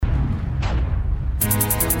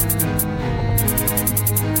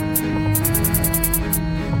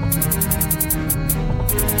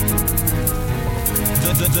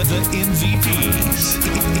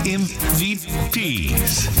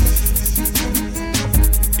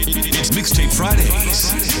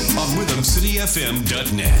Fridays on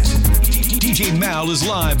RhythmcityFM.net. DJ Mal is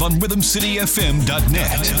live on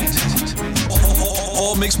RhythmcityFM.net.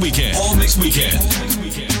 All mixed weekend.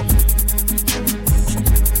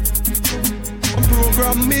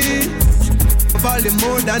 Program me, value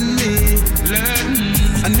more than me.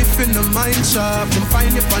 And if in the mind shop, then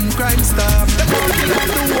find you on Crime Stop. The party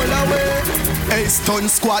like the whole away. Hey, stun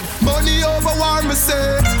squad, money over war, me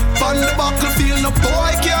say. On the battlefield, no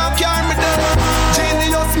boy can't carry me there.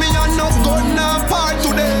 Genius, me and no gun, no part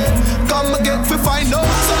today. Come again to find out,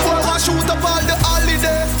 some boy want shoot up all the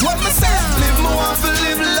holiday. What me say? Live me want to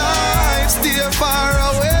live life. Stay far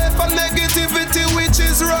away from negativity, which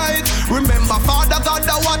is right. Remember, Father God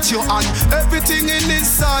that watch you and everything in His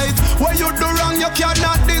sight. When you do wrong, you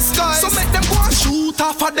cannot disguise. So make them go and shoot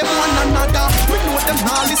off of them one another. We know them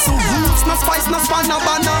now listen roots, no spice, no span, no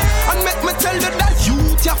banner. And make me tell you that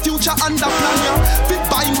youth, your future under plan ya. Fit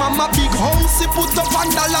buy mama big house, he put up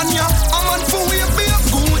on the land ya. A man for we be a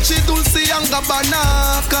Gucci, Dulce and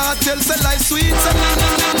Gabbana. Cartel say life sweet, say na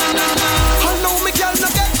na na na na na. I know me girl no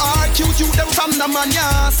get argued, you them from the man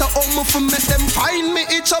ya. So me for make them find me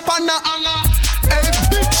each up on the hanger. Hey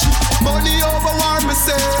bitch, money over war me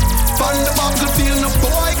say. On the battlefield no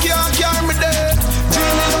boy can't carry me there.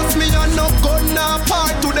 Genius me and no gun no part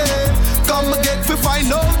today. Come again to find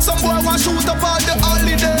out some boy want shoot up all the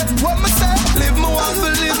holiday. What me say? Live me want to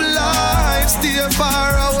live life. Stay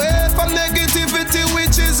far away from negativity,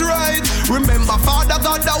 which is right. Remember Father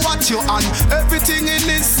God that watch you and everything in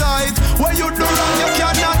His sight. When you do wrong you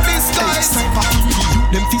cannot disguise.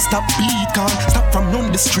 Them fi stop beat, can stop from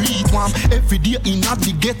on the street, wham. Every day in a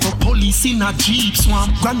the ghetto, police in a jeep,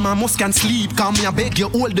 swam. Grandma must can sleep, come me I beg you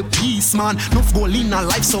hold the peace, man. Nuff goal in a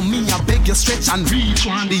life, so me I beg you stretch and reach,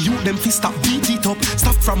 one. The youth them fi stop beat it up,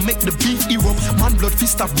 stop from make the beef erupt. Man blood fi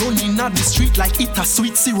stop running at the street like it a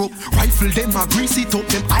sweet syrup. Rifle them a grease it up,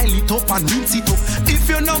 them oil it up and rinse it up. If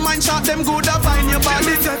you no mind shot them good, I find your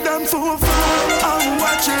body. Get them so far, I'm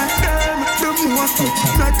watching them. The most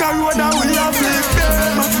like a road that we have lived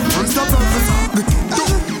them. Stop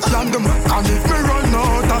plan them and if me run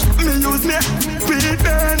out me use me beat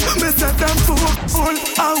them. Me set them full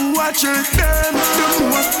and watch it them. The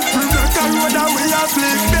most like a road that we have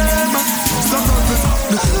lived them. Stop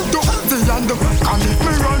plan them and if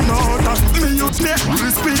me run out me use me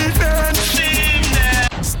speed them.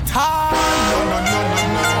 No.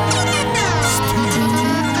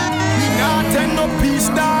 Not take no peace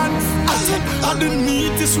dance. I didn't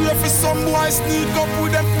need this way for some boy sneak up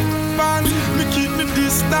with them man. Me keep me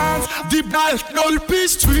distance. The ball, no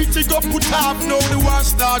peace street, he go put up. Now the war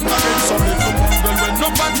start again. Some little mumble when no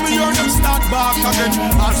bad me hear them start back again.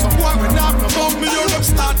 And some boy when have no bug me hear them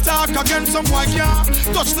start talk again. Some boy can't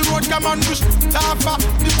touch the road, come and push off.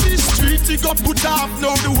 The peace street, he go put up.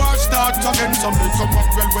 Now the war start again. Some little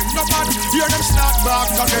mumble when no bad hear them start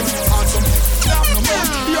back again. And some have no bug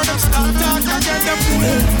hear them start talk again. Them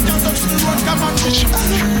fool, can't touch the road, come and push.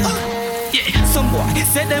 Yeah, some boy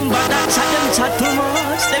say them bad and chat too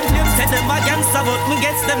much. Them say them against about me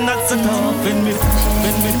gets them not so tough. When me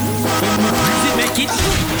busy make it,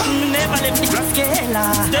 me never let me scale.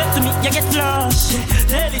 Tell to me you get flush.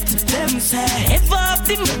 Tell it to them say, ever have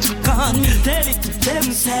the magic on me. Tell it to them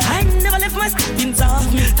say, I never left my steppings off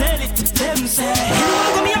me. Tell it to them say,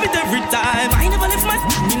 anyone come here with every time. I never left my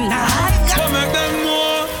steppings off. So make them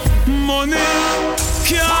more money.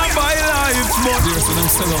 Can't buy life, but there's them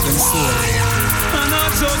sell out them soul. And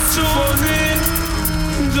not just true money,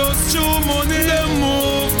 just true money, them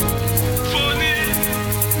move. Funny,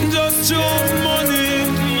 just true money,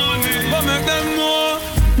 but make them more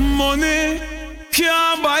money.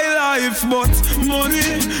 Can't buy life, but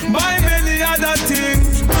money buy many other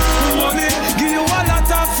things. Money give you a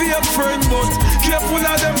lot of fake friends, but careful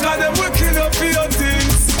of them, cause them will kill you for your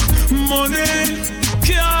things. Money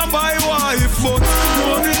can't buy wife, but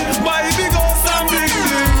money buy big house and big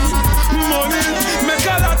things. Money make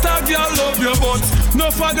a lot of girl love you, but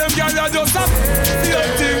no for them girl you just a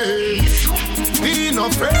thing. Be no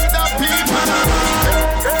afraid of people.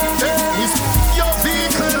 It's your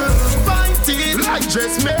vehicle. Fight it like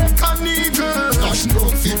just make an eagle. Dash no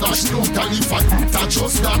if I put a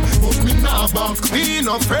just that, but me nah back. Be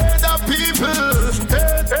no afraid of people.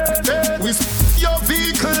 With your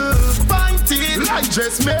vehicle. Fight it like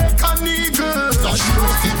just make an eagle. Dash no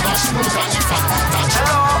if I put a just that.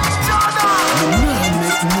 You know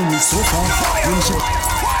make money so far.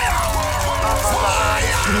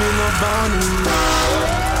 Me no bunny,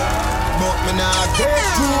 but me not get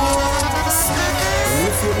close.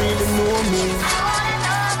 If you really know me,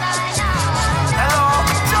 hello,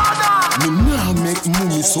 Jordan. Me nah make make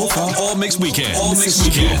mommy suffer. All mixed weekend.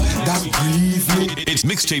 That grieve me. It's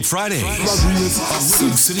Mixtape Fridays on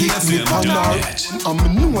RhythmcityFM.net. I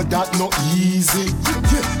know that no easy.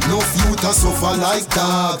 No future suffer like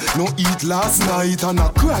dog. No eat last night and I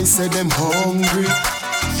cry say them hungry.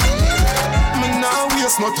 Me now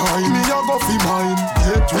waste no time. Me a go fi mine.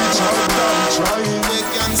 Get rich or die trying. They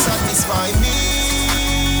can satisfy me.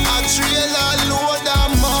 A trailer load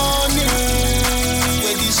of money.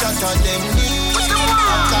 Where the shot of them need. A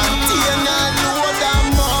container load of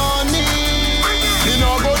money. Me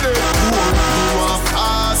now go there poor. Me want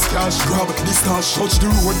fast cash grab. The star touch the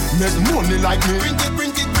road. Make money like me.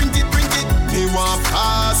 Print it. Me want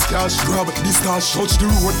fast cash grab. The star touch the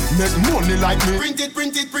road. Make money like me. Print it.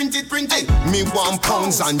 Hey, me want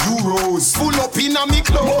pounds and euros. Full up in a me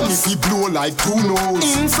clothes. Money fi blow like two nose.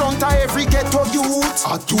 In front of every ghetto youth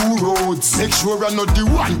are two roads. Make sure I'm not the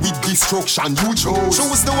one with destruction you chose.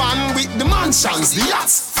 Choose the one with the mansions, the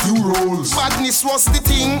yachts, few rolls. Badness was the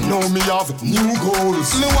thing. Now me have new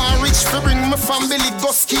goals. Me want rich to bring my family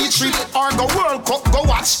go ski trip or go World Cup go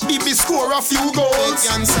watch BB score a few goals. They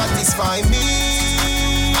can satisfy me.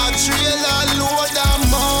 A trailer load of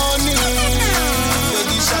money. Where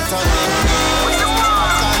the shot of them need.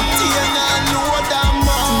 Container load of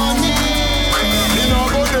money. Me no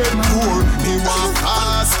go dead poor. Me want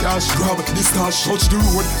fast cash grab. The star touch the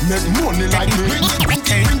road. Make money like me. Print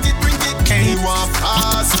it. Me want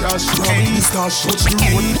fast cash grab. The star touch the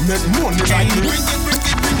road. Make money like me.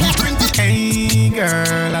 Print it. Hey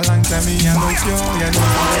girl, a long time me a look you. You know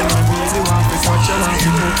I really want to touch you, want to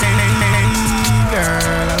cook. Hey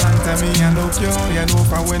girl, a long time me a look you. You know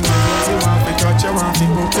for when you really want to touch you, want to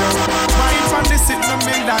cook you. Wine from the sit, no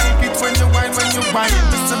me like it when you wine.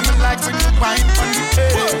 Listen me like when you wine from the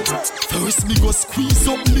head. First me go squeeze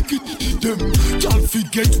up, lick it, them. Y'all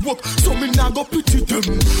forget work, so me nah go pity them.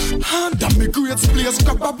 Hand and me great place,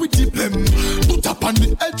 grab up with the them. Put up on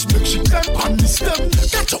the edge, make she climb on the stem.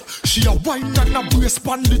 Catch up, she a wine and a brace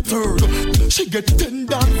on the third. She get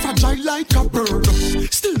tender and fragile like a bird.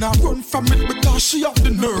 Still not run from it because she have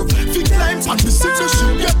the nerve. Fi climb on the city,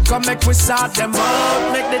 she get. Come make we sort them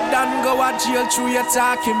out. Make the Dan go a jail through your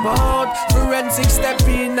talking about. Forensic step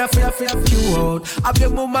in a fear you out. Have your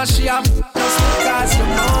mama she have just because you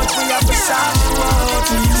know. We have to sort them out.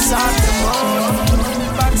 Sort them out.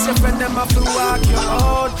 Box your friend them have to walk you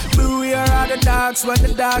out. Beware of the dogs when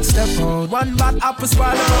the dogs step out. One bad apple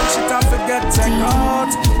spoil the bunch, shit off and get check out.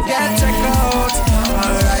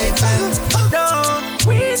 Alright then. No,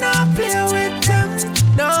 we not play with them.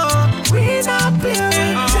 No, we not play with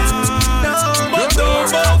them. No, but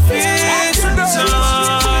don't go fit.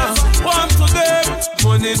 One to them,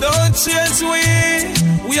 money don't change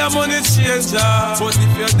we are money changer. But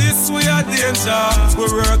if you're this, we are danger. We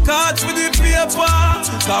work hard for the paper, cause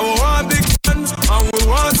we want big fun and we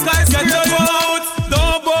want skies. Get your out,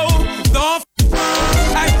 don't bow, don't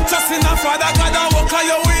hey, trust in a father, God and walk on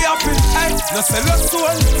your way up it. Hey, no sell your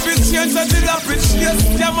soul, fit change until I preach. Yes,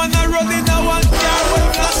 yeah man a rolling a one car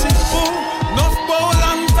with flashing. Enough bow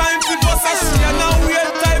long time to bust a shit. And now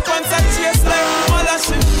weird type and set chase like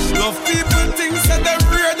malashing. Love people things that they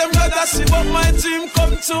rear them blood a shit. But my dream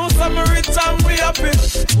come true, so me rich and we happy.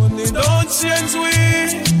 Money don't change we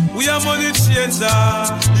are money changer.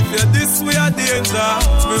 If you're this, we are danger.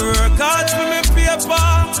 Me work hard for me paper,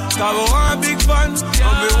 cause we want big fun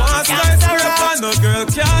and we want skyscraper. No girl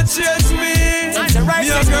can't change me.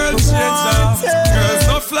 Me a girl changer. Girls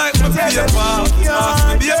not like my paper. Ask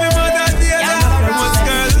me baby mother dear, how much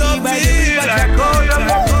girl love me like all the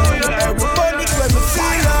money when we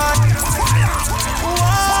feel like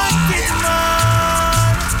wanted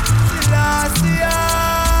man. Last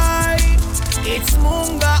year it's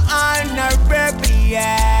Munga and a baby,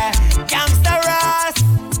 yeah. Gangsta Ross.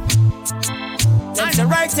 That's the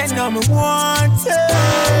right thing I'm wanted.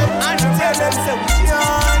 And tell them so we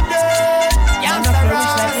can't do. Gangsta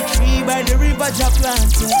Ross like a tree by the river just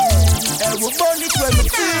planted. We burn it when we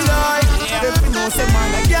feel like. If you know some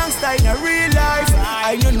man a gangsta in a real life,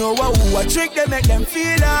 I don't know who a trick they make them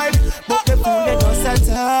feel like. But the fool they don't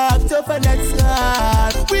talk tough and that's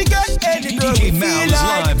hard. We got any girl DJ we Mal feel is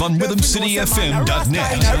like. live on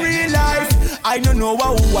RhythmCityFM.net. In a real life, I don't know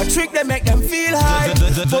who a trick they make them feel high.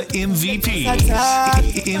 The MVP.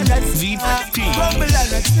 MVP. Rumble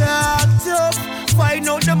and a talk tough. Find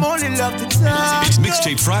out them only love to talk. It's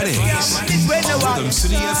Mixtape Fridays on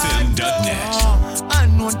RhythmCityFM.net.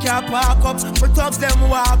 Unknown can't park up, but thugs them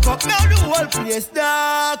walk up. Now the whole place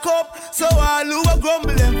dark up. So all who are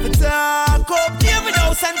grumbling for talk up. David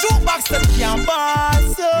House and jukebox them can't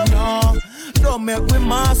boss up. No, don't make we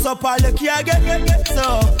mass up all the can't get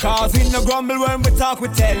so. Cause we no grumble when we talk, we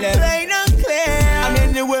tell them plain and clear. swear. And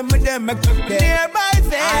anywhere with them, I cook them. Nearby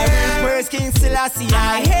there. I will first King Selassie.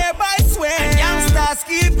 I hereby swear. And youngsters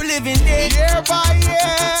keep living there. Year by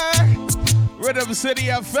year. Rhythm City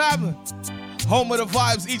FM. Home of the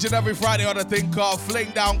vibes each and every Friday on a thing called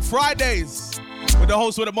Fling Down Fridays. With the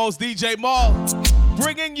host with the most, DJ Maul.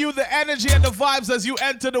 Bringing you the energy and the vibes as you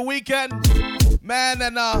enter the weekend. Man,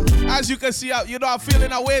 and as you can see, I'm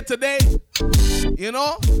feeling our way today.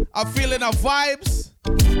 I'm feeling our vibes.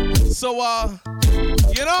 So,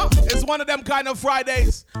 it's one of them kind of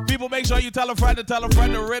Fridays. People, make sure you tell a friend to tell a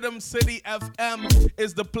friend. The Rhythm City FM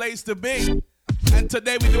is the place to be. And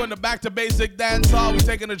today we're doing the Back to Basic Dancehall. We're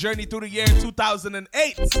taking a journey through the year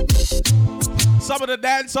 2008. Some of the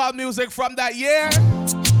dancehall music from that year.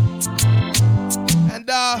 And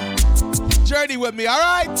journey with me, all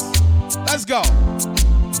right? Let's go.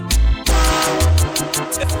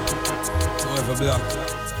 Every block,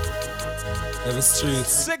 every street.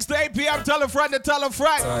 6 to 8 p.m. Tell a friend to tell a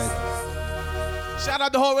friend. Right. Shout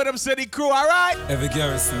out the whole Rhythm City crew, all right? Every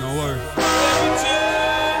garrison, no worry.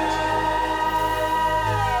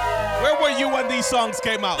 Where were you when these songs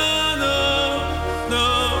came out?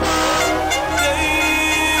 No.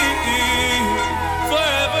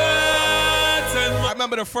 Forever. I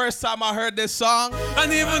remember the first time I heard this song.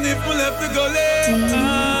 And even if we left the gully,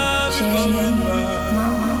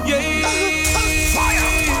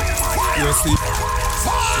 You see,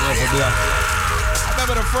 every block, I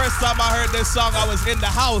remember the first time I heard this song, I was in the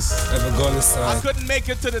house. every gully I side, couldn't make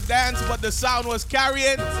it to the dance, but the sound was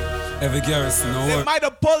carrying. every garrison, no They worry. might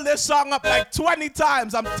have pulled this song up like 20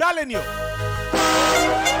 times, I'm telling you.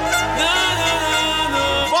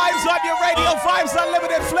 Vibes on your radio, Vibes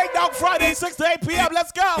Unlimited, Fling Down Friday, 6 to 8 p.m.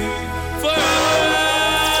 Let's go.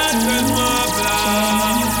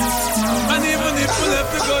 And even if we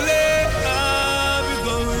left the gully, I'll be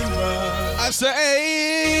going back. I say,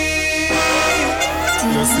 hey.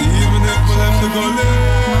 You see, even if we left the gully,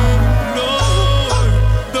 don't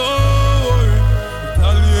worry.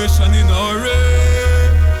 Retaliation in our way.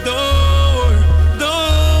 Don't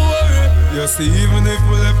worry. You see, even if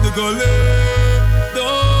we left the gully,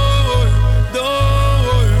 don't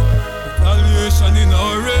worry. Retaliation in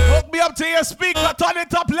our way. Hook me up to your speaker, turn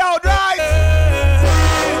it up loud, right?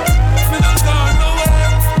 Me not gone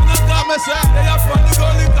nowhere. Me not gone. I'm a say. They are from the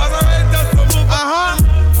gully 'cause I read that from up.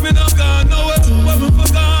 Me not gone nowhere. Where me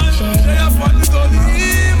for gone? They are from the gully.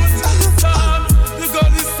 Even to the sun. The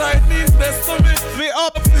gully side means best to me. Me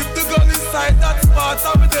up. If the gully side, that's part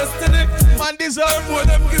of my destiny. Man deserve More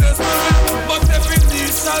them give us to me. But every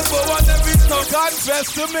knee shall bow and every tongue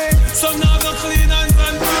confess to me. some now go clean and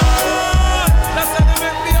pure. That's how they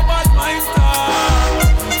make me a bad mind star.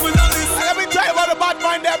 We don't listen. Let me tell you about the bad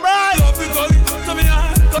mind them, right? Love the gully to me heart.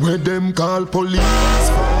 Where them call police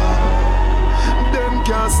for, them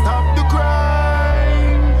can't stop the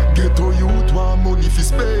crime. Ghetto youth want money for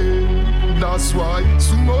spend. That's why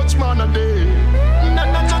so much man a day. Na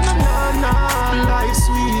na na na na na, life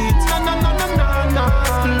sweet. Na na na na na na,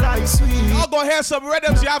 life sweet. I'll go hear some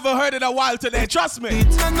rhythms you haven't heard in a while today, trust me.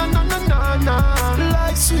 Na na na na na na,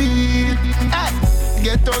 life sweet. Hey,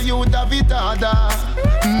 ghetto youth have it harder.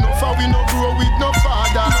 No for we no grow with no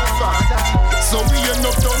father. So we end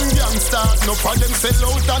up done gangster. No for them sell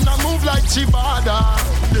out and I move like Chibada.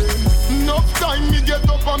 Enough time me get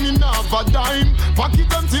up and me not have a dime. Pocket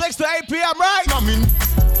them 6 to 8 p.m., right? I mean,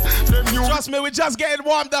 them you Trust me, we just getting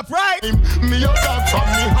warmed up, right? me a dog from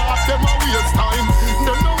me heart, them a waste time.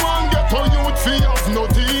 Them no one get to youth fee of no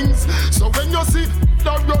things. So when you see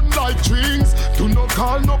that run like drinks, do not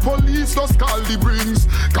call no police, just call the brings.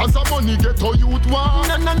 Cause the money get to youth one.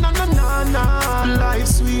 Na na na na na na, life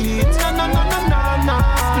sweet. Na na na na na na,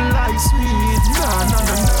 life sweet. Na na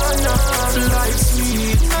na na na, life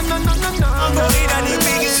sweet. Na na na na na. I'm going on the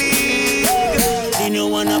big league. They don't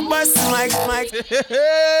wanna bust Mike.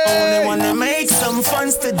 Only wanna make some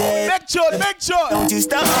funds today. Make sure. Don't you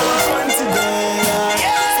stop having fun today.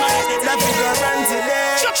 Yeah. That figure run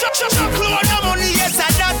today. Chuck load of money, yes,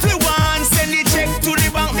 and that we want. Send the check to the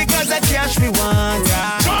bank because the cash we want.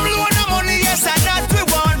 Chuck load of money, yes, and that we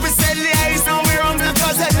want. We sell the ice now we run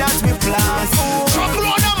because of that we plan. Chuck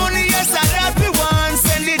load of money, yes, and that we want.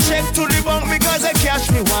 Send the check to the bank because the cash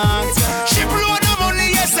we want. Ship load of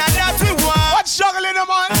money, yes, and that we want. What's juggling them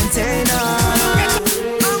on? Antenna.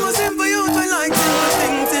 I'm a simple youth, I like simple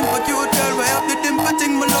things. Simple cute girl, way up the dimple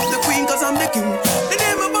thing. Me love the queen cause I'm the king. The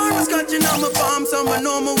day my born was catching on my palm. So I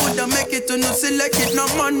know me woulda make it to no select it. No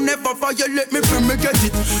man never violate me from me get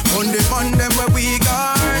it. On the man them where we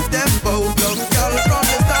got them both. Love girl from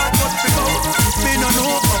the start must be both. Me no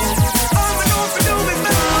know how. All me know for do is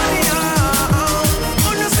make money.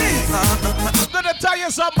 On the scene. I'm gonna tell you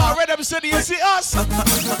something about Rhythm City City, you see us? You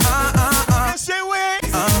see we?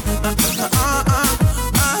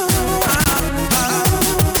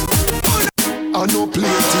 I no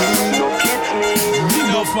play team, no kids me.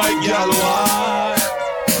 No fight, Gyal.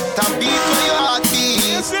 Tam beat where your heart beat.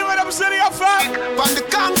 You see what I'm saying, your fam? On the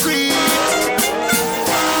concrete,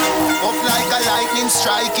 up like a lightning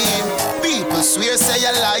striking. People swear say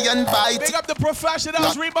a lion bite. Big up the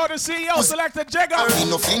professionals, Rebound the CEO, Selector Jigga.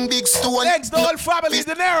 Nothing big stone. Thanks, the whole family,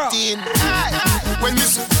 the Nero. When you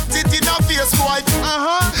sit in a face boy,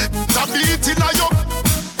 the beat in a your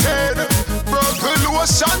head. Purple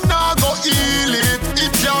lotion now go heal it.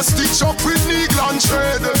 It can't stitch up with needle and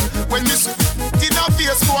thread. When you sit in a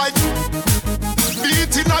face boy,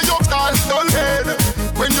 beat in a your dull head.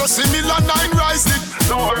 When you see me la 9 rise it,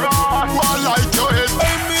 no run, one like your head.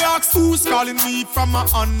 When me ask who's calling me from a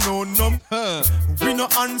unknown number, we no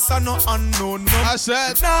answer no unknown number. I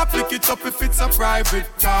said, nah, pick it up if it's a private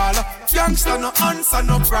call. Youngster no answer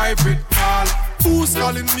no private call. Who's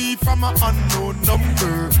calling me from a unknown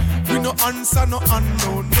number? We no answer no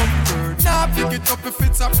unknown number. Nah, pick it up if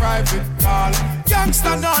it's a private call.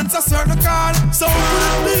 Youngster no answer certain call. So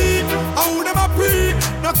could it be? How them a pre?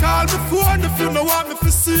 No call me phone if you know what me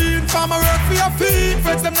for seen. Farmer work for your feet.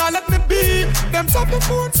 Friends them not let me be. Them top of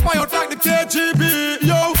phone spy out like the KGB.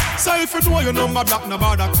 Yo, so if you know your number block no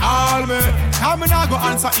bother call me. Call me now go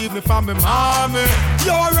answer even if I'm me mommy.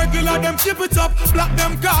 Yo, regular them keep it up. Block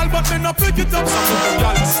them call but me no pick it up. Some people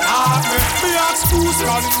y'all start me. Me ask who's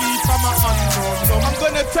calling me from a unknown number. I'm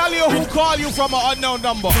gonna tell you who call you from an unknown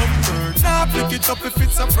number. Now pick it up if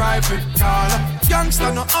it's a private call.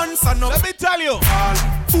 Youngster no answer no. Let me tell you. Call.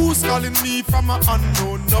 Who's calling me from an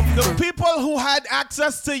unknown number? The people who had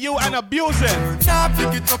access to you and abuse it. Now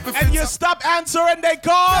pick it up if and it's you stop answering they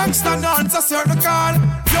call. Youngster no answer certain call.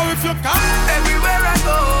 Yo, if you come everywhere I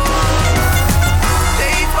go,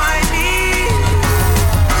 they find me.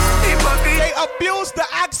 They abuse the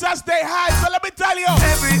access they had. So let me tell you.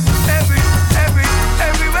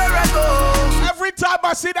 Everywhere I go. Every time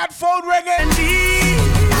I see that phone ringing.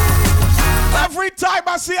 Every time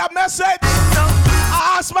I see a message.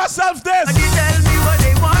 I ask myself this. You tell me what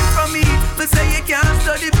they want from me. But say you can't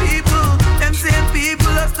study people. Them same people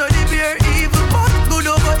that study pure evil. But good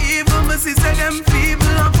over evil. My sister them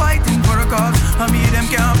people are fighting for a cause. I mean them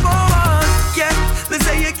can't go on. Yeah, they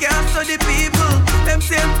say you can't study people. Them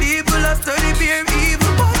same people that study pure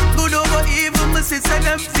evil. But good over evil. My sister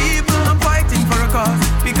them people are fighting for a cause.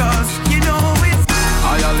 Because you know it's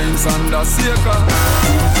Ireland's under Seeker.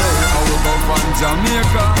 I will go from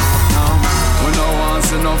Jamaica. We no want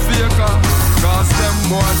see no faker. Cause them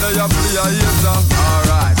boy they a play a hater.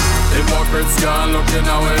 Alright, hypocrites can't look in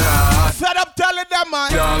our eye. Fed up telling them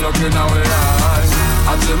man. Can't look in our eye.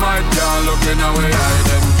 And they might can't look in our eye.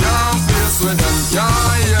 Them can't face with them,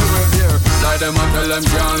 can't hear with here. Like them and tell them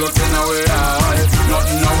can't look in our eye.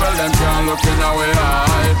 Nothing no well them can't look in our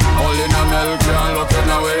eye. All in a milk can't look in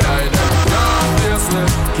our eye. Them can't face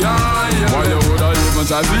with, can't hear. Why you woulda even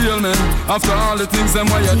try feel me? After all the things them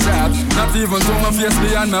where you chat. Not even to my face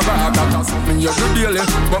behind my back. I got something you do daily.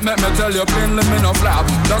 But make me tell you plainly me no flap.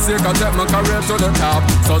 That's it I take my career to the top.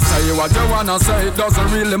 So say what you wanna say, it doesn't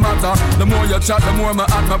really matter. The more you chat, the more me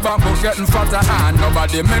at my back but getting fatter. And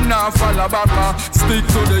nobody me now follow back. Stick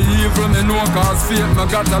to the evil me know cause faith me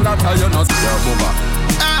got a lot of you know scared over.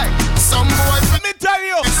 Hey, some boys let me tell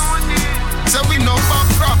you. So we know back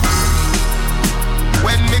from.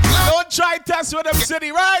 When me don't try test with them city,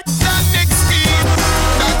 right? That extreme,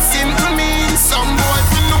 that simple means some boys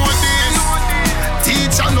we know this.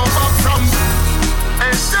 Teacher know back from.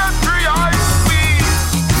 It's just reality.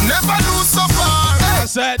 Never lose so far. I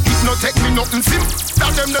said it no take me nothing sim.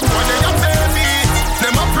 That them boy they a baby.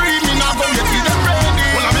 Them a pre me now go get them ready.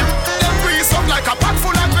 Well I mean them freeze up like a pot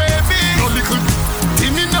full of gravy. No little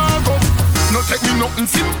Timmy now go. No take me nothing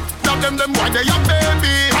sim. That them boy they a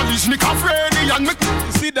baby. Polish me cough ready and me.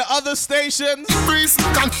 You see the other stations? Freeze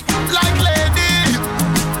can like lady.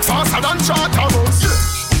 Faster than charterhouse.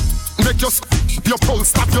 Make your pulse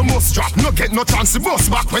stop, you must drop. No get no chance to bust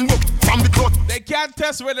back when book from the cloth. They can't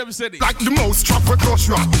test Rhythm City. Like the mouse trap with crush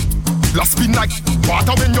rap. Last spin like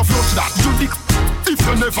water when you flush that. You dick. If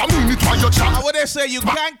you never mean it, why you chat? What they say, you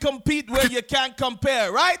can't compete where you can't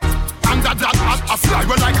compare, right? And that I fly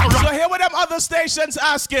well like a rat. So here with them other stations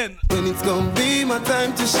asking. When it's gonna be my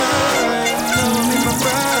time to shine, know me my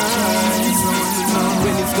pride.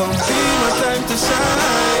 When it's gonna be my time to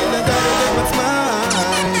shine, I gotta get what's mine.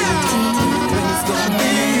 When it's gonna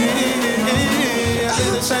be, I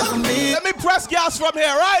let it shine for me. Let me press gas from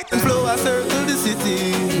here, right? And flow I circle the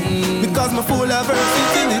city, because my full of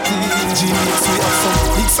versatility. Genius, we have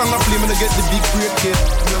some big song of play, me to get the big break kid.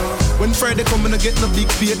 When Friday come and I get no big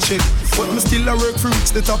paycheck, but me still a work for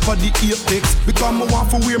reach the top of the apex. Because me want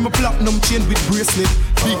to wear my platinum chain with bracelet.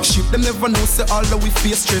 Big shit, them never know say all that we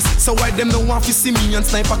face stress. So why them no want to see me and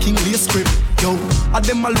sniper king lace script? Yo, are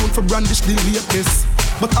them alone for brandish the latest?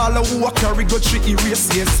 But all of who I carry got three erase,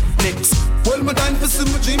 yes. Next, well, my time to see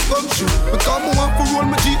my dream come true. Because I want to roll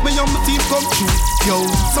my Jeep, me and my team come true. Yo,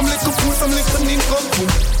 some little fool, some little name come true.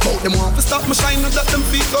 Bout them want to stop my shine, not that them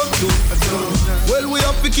feet come true. Well, we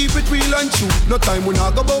have to keep it real and true. No time we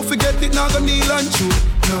not go about forget it, not go kneel and true.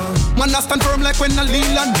 No, man, I stand firm like when I lean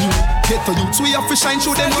and you. Get to youths, we have to shine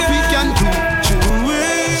through them what we can do.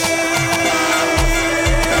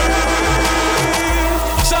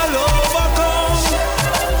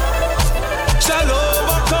 Shall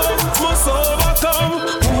overcome, must overcome.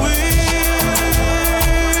 We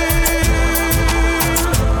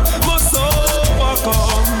must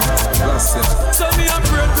overcome. That's it. So me a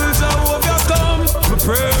pray till Jah overcome. Me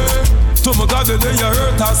pray to my God the day you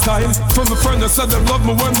hurt our sky. From the friend that said them love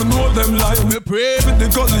me when me know them lie. Me pray with the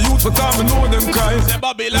God the youth for time me know them cry. Say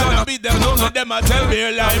Babylon I beat them, none of them I tell me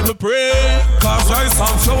a lie. Me pray cause rice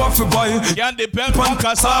and flour for buy. Can't depend on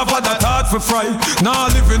cassava that hard for fry. Now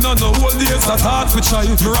living on the whole days that hard for try.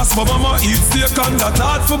 Me ask my mama eat steak and that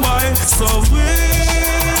hard for buy. So we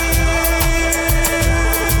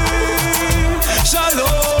shall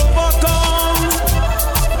overcome.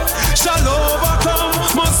 Shall overcome.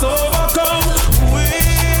 Must overcome. We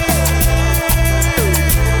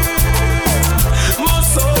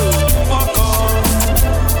must overcome.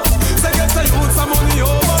 Say get the youth some money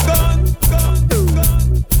overcome.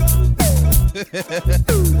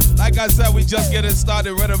 Like I said, we just getting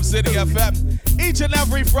started. Rhythm City FM. Each and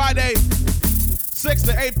every Friday, 6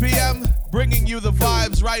 to 8 p.m. Bringing you the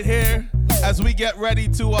vibes right here as we get ready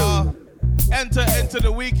to enter into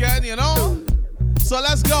the weekend, you know? So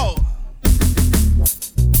let's go.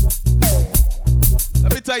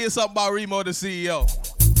 Let me tell you something about Remo, the CEO.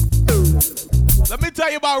 Let me tell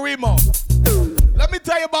you about Remo. Let me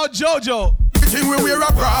tell you about JoJo. Everything we wear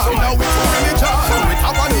a bra, now we for religion. We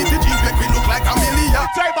have a need to jeans make we look like a million. Let me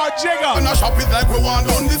tell you about Jigga. And I shop it like we want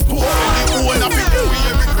on this tour. The whole of it, we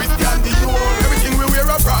every Christian Dior. Everything we wear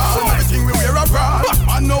a bra, everything we wear a bra.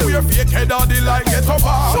 And now we're fake head or the like get over.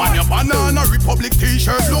 Man, your Banana Republic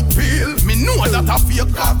t-shirt look pale. Me know that a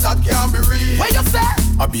fake cop that can't be real. What you say?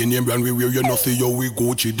 I be a name brand we wear, you know see how we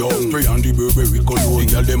Gucci down. Spray on the Burberry cologne,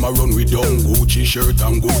 girl them a run we down. Gucci shirt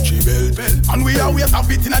and Gucci belt. And we always have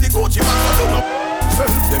it in the Gucci bag.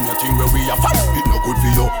 Them your thing where we are fat, it no good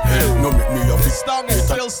for you. Hell, no make me a This song is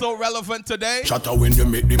still so relevant today. Shatter when you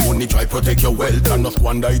make the money, try protect your wealth and not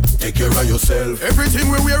squander it. Take care of yourself. Everything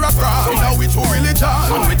we wear a bra, now we to religion.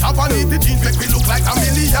 And we have a need the jeans make we look like a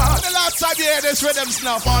million. The last time you hear this rhythm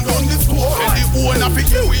snuff and on this tour, and the whole of it,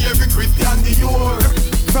 we every Christian Dior.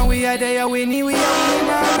 From we are there, we are winning.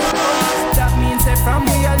 That means that from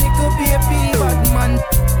we are little baby, but man,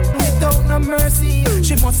 without no mercy.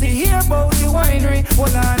 She must hear about the winery.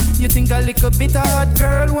 Hold on, you think a little bit of hot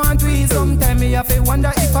girl want we? Sometime me have to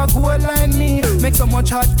wonder if a goal line me. Make so much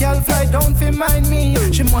hot girl fly down fi mind me.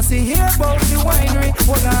 She must hear about the winery.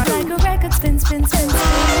 Hold on. Like a record spin, spin, spin, spin.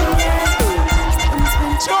 Yeah. Spin,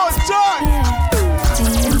 spin, George, George. Yeah.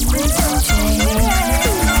 Spin, spin, spin, spin.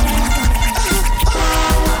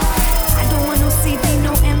 I don't want no CD,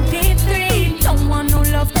 no MP3. Don't want no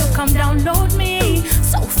love to come download me.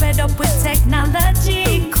 So fed up with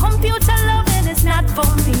technology. Computer loving is not for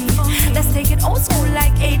me. Let's take it old school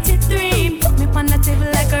like 83. Put me on the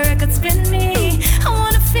table like a record spin me. I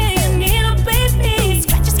wanna feel you need a baby.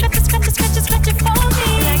 Scratch it, scratch it, scratch it, scratch it, scratch it for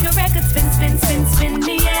me. Like a record spin, spin, spin, spin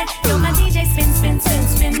me, yeah. You're my DJ, spin, spin, spin,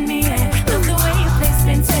 spin me, yeah. Love the way you play,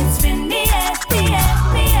 spin, spin, spin me, yeah.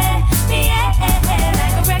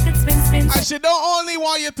 Like a record spin, spin, spin. And she don't only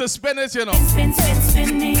want you to spin it, you know. Spin, spin,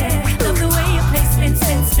 spin me, yeah. Love the way you play, spin,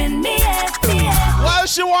 spin, spin me, yeah. What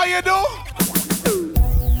else she want you to do?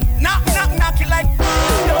 Knock, knock, knock it like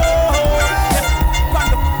door. On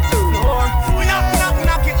the floor. Knock, knock,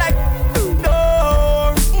 knock it like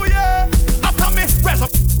door. Oh yeah. After me press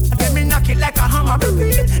up, then me knock it like a hammer.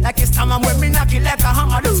 Like it's time when me knock it like a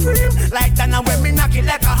hammer. Don't scream like that. Now when me knock it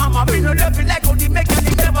like a hammer, me no love it like how the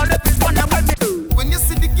mechanic never left this one. When me when you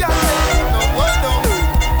see the girl, no hold on.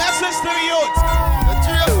 Message to the youth. The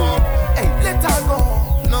three of them. Hey, let her go.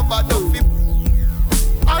 No bad don't fit.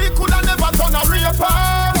 I coulda never done a raper,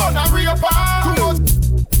 on a raper. Too much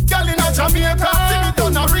girl in a Jamaica. See me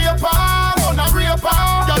done a raper, on a raper.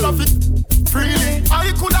 Girl of it freely. I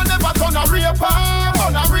coulda never done a raper,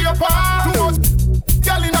 on a raper. Too much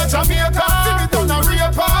girl in a Jamaica. See me done a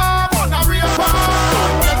raper, on a raper.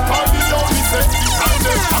 Get caught me down, me say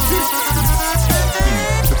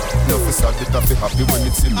have to happy when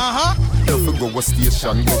it's in. Never go a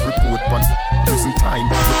station, go report on prison time.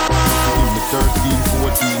 Give me 13,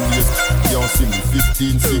 14 years. Can't see me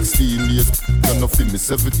 15, 16 years. You're not for me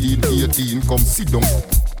 17, 18. Come sit down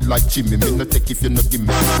like Jimmy. Me no take if you not give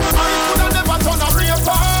me. I could have never done a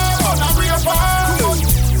raper.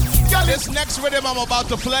 This next rhythm I'm about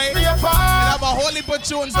to play, and I have a whole heap of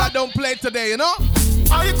tunes that don't play today, you know?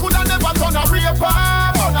 I could have never done a raper.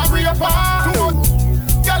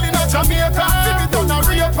 Girl in a Jamaica, see me done a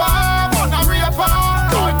raper.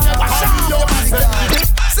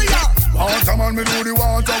 See ya. Water man, me do the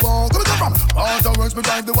water walk. Come from water works, me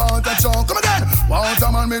drive the water truck. Come again.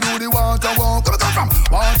 Water man, me do the water walk. Come from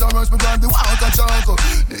water works, me drive the water truck.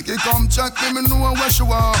 Nicky come check me know where she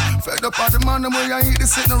are. Fed up on the man, where you eat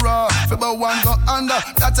this in the raw. Fibber one go under,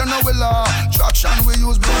 that I know we law. Traction we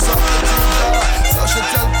use, bruise up the trigger. So she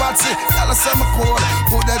tell Patsy, tell her some cold.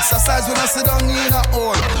 Good exercise when I sit down in a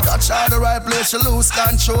hole. Touch her the right place, she lose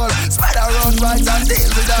control. Spider run right and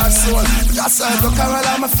deal with her soul. Just circle Carol,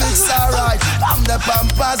 I'm a fix alright. I'm the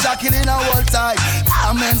Pampas, jacket in a whole tie.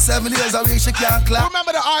 I'm in 7 days a week, she can't clap.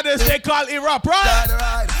 Remember the artist they call Iraq,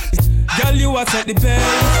 right? Girl, you a set the pace.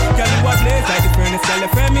 Girl, you a blaze like the furnace. Girl, you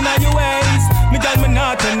frame in your ways. Me girl, me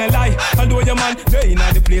not tell a lie. Although your man, they in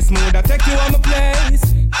the place mode, I take you on my place.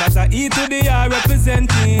 Cause I E to the R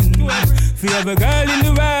representing for every girl in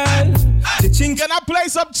the world. The chink. Can I play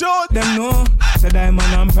some tune? Them know, so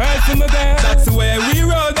diamond and pearl for my girl. That's the way we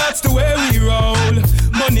roll, that's the way we roll.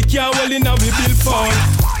 Money can't hold in a we bill phone.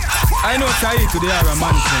 I know it's to the R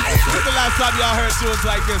management. When's the last time y'all heard tunes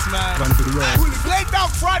like this, man? Run to the road. Play down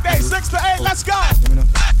Friday, 6 to 8, let's go!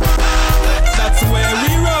 That's the way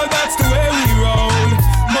we roll, that's the way we roll.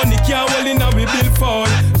 Money can't hold in a we bill phone.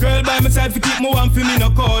 Girl by my side, for keep my one for me no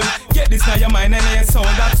call. Get this now your mind and your soul,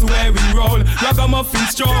 that's the way we roll. Ragamuffin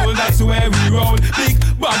stroll, that's the way we roll. Big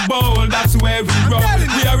bad bowl, that's the way we roll.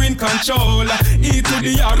 We are in control. E to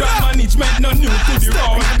the R management, no new to the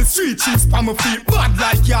road. On the street, shoes pa my feet, bad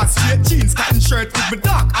like ya. Straight jeans, cotton shirt with my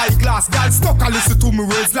dark eyeglass. Girl stuck and listen to me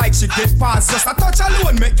words like she get past. Just a touch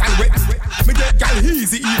alone make girl wet. Me get girl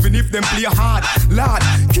easy even if them play hard. Lord,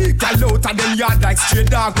 keep girl out of them yard like straight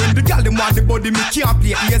dog. When the girl them want the body, me can't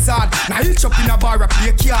play ears hard. Now hitch up in a bar, I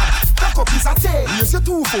play card. Cock up is a tail, here's your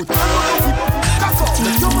 2 foot. Cock up,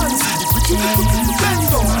 make your man see the pretty little bend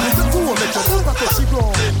down, make the 2, make your bumper touch the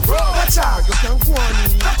ground. Watch out, you can go on.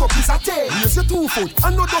 Cock up is a tail, here's your 2 foot.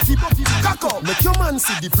 And no duffy, cock up, make your man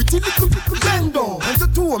see the pretty little bend down, and the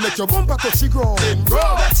 2, make your bumper touch the ground.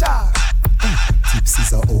 Watch out.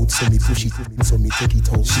 Tipsies are out, so me push it, so me take it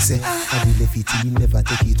out. She say, I will left it in, never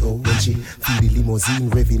take it out. When she feel the limousine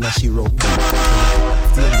revving as she roll. Tell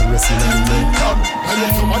the rest in the name. I am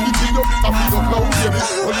somebody till you fit a feed up now, baby.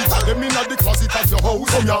 Only tell them in the closet at your house.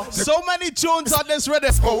 Oh yeah. So many tunes on this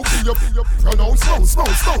rhythm. Oh, fill you, pronounce, slow.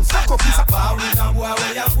 Stack up, a bar with a boy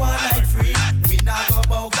where you want like free. We not go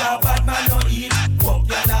bout car, bad man no eat. Walk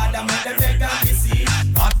your lad and make them beg and be seen.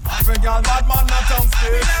 Every girl bad man not on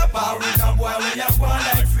stage. Bar with a boy where you want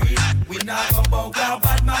like free. We not go bout car,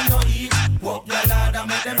 bad man no eat. Walk your lad and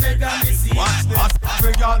make them beg and be seen.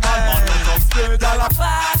 Every girl bad man not on stage.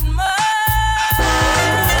 Bad man.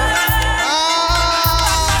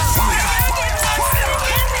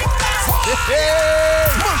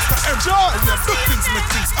 Monster enjoy. Yeah, good things make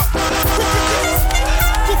things up.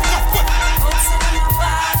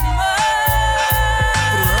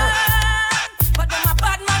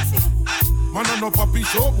 Man, I'm not papi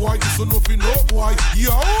show boy. You so nothing, no boy.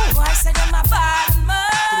 Yo. Boy said I'm a bad man.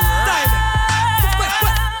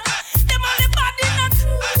 Them only bad in the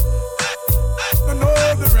truth. I know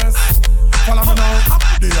the rest. Follow me now.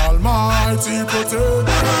 The Almighty protect.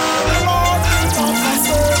 The Lord is on my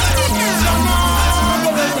side.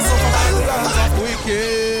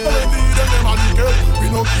 We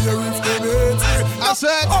no care if they hate me. I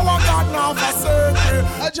said, oh my God, now forsake me.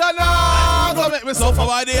 Ajana, go make me suffer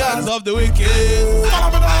by the hands of the wicked.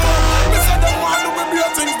 Follow me now. Me say them want to be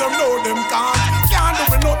better things, them know them can't do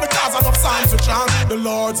it, not because I love songs to chant. The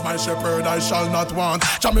Lord's my shepherd, I shall not want.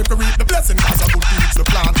 Shall make me reap the blessing, cause I good deeds to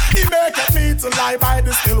plant. He maketh me to lie by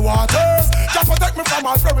the still waters. Shall protect me from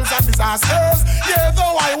all perils and disasters. Yeah,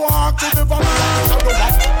 though I walk to the valley of the shadow of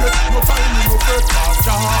death, no time in no faith, cause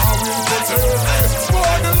Jah will protect me.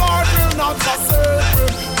 For the Lord will not forsake me.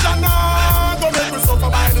 Jah not gonna make me suffer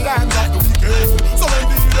by the hands of the wicked. So when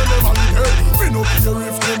the enemy wicked, we no care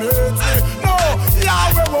if they hate me. No,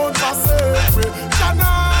 Yahweh won't forsake me. Jah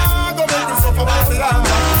not gonna make me suffer by the hands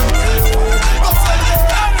of the wicked.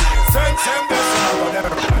 Send this in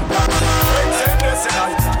whatever. Send this in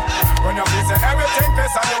when you feel say everything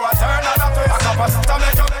this and you a turn on to your cup of to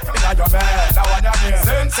make you in your bed. Now when you hear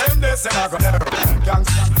send this and I go there.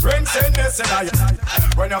 Rinse in this and I.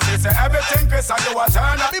 When you feel say everything, Chris, and you a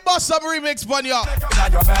turn up. Me bust some remix, Bunya.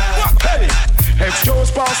 Hey,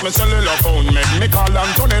 excuse pass me cellular phone. Make me call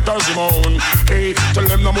Antoinette as him own. Hey, tell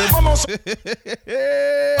them no move, I must strip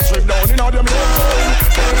down in all them low phone.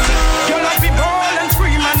 Girl, I be ball and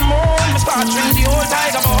scream and moan. Me start string the old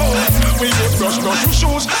tiger bone. We just brush your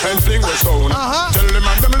shoes and fling the stone. Tell them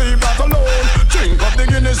and them leave that alone. Drink up the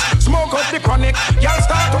Guinness, smoke up the chronic. Y'all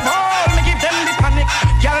start to ball, me give them the panic.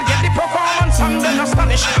 Y'all get the performance and then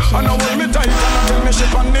astonish. And I hold me tight and I tell me she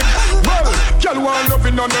panic. Well, y'all want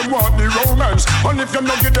loving on them want the romance. And if you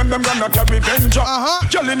no give them gonna carry vengeance.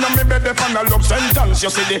 Y'all in me bed they find a love sentence.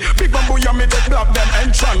 You see the big bamboo ya me take block them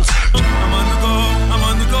entrance. I'm on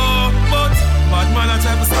the go, but bad man I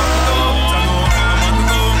try to stop the go.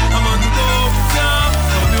 I'm on the go, yeah.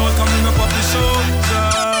 Now me all coming up off the show,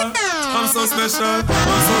 yeah. I'm so special,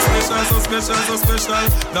 so special.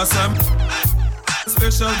 That's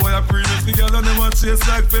special boy, I bring it together and them a chase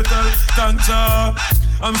like petal. Tanja,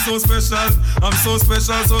 I'm so special, so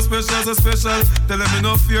special. Tell them me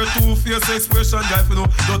no fear, two-face expression. Guy, you know,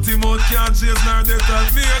 dirty mouth can't chase nor they tell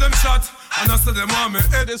me hear them shot. And I said them on me.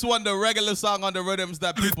 This one the regular song on the rhythms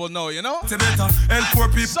that people know, you know? People.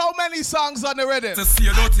 So many songs on the rhythm. To see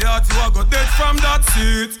a dirty heart, you are got dead from that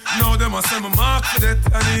seat. Now them a send me mark for that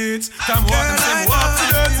and each time walk them send me walk for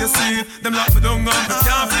that, you see. Them lock me down and me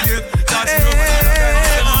can't forget. That you know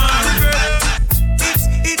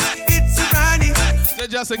It's a Ronnie.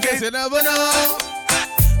 Just in case you never know.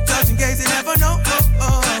 Just in case you never know.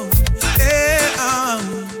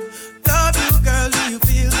 Love you, girl, do you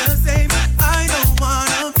feel the same? I don't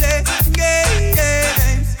wanna play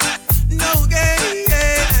games. No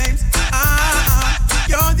games.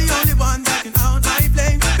 You're the only one that can out my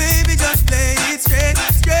flame. Baby, just play it straight.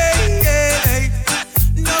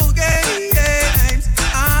 No games.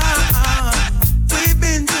 We've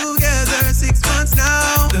been together 6 months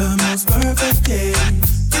now. The most perfect days.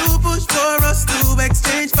 You push for us to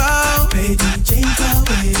exchange vows. Baby, change our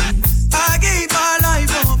ways. I gave my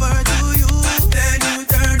life over to you, then you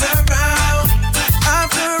turned around.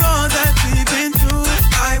 After all that we've been through,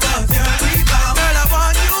 I was your rebound. Girl, I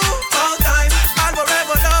want you all time. I'll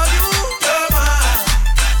forever love you. You're mine.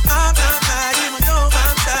 I'm not mad, even though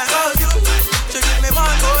I'm sad. Cause you should give me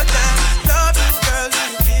one more chance. Love you, girl, do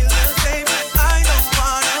you feel the same? I don't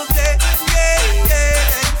wanna play games.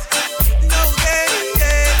 No games.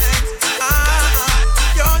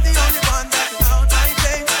 You're the only one that can out my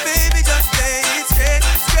flame. Baby, just play it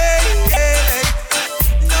straight.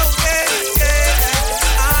 No games.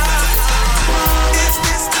 Is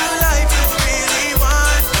this the life you really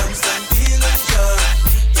want? Constant illusion.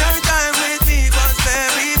 Your time with me was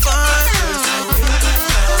very fun. There's no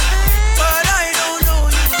illusion. But I don't know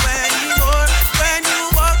you anymore. When you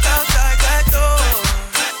walked outside that door,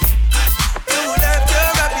 you left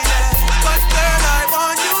your happiness. But girl, I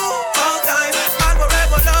want you all time. I'll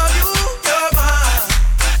forever love you. You're mine.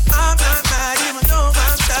 I'm not mad even though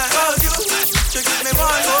I'm sad. Cause you should give me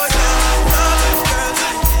one more chance. Love you, girl, do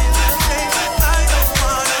you feel the same? I don't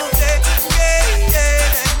wanna play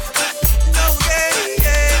games. No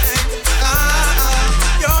games.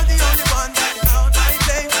 You're the only one that can out my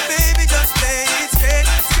flame. Baby, just play it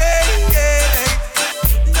straight.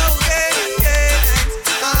 No games.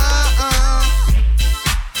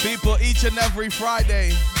 People, each and every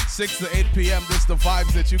Friday, 6 to 8 p.m., this the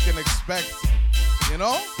vibes that you can expect. You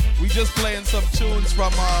know? We just playing some tunes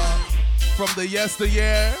from the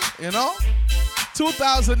yesteryear, you know?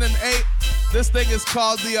 2008. This thing is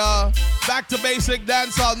called the Back to Basic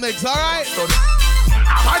Dancehall Mix, all right?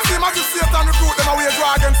 I see my Satan recruit them away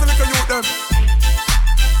dragons to little youth them.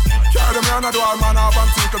 Carry them around and do all manner of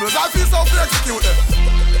unthinkables. I feel so to execute them.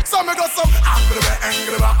 So me got some angry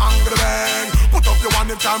bang. Put up your one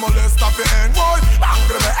in time or let's stop it end. Boy,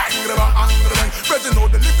 angry bang. Bet you know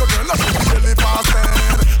the little girl love you really past then.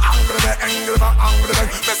 Angry bang.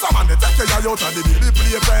 Me some man they take you out of the daily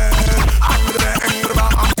play pen. Angry bang.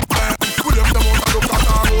 We left them out and look at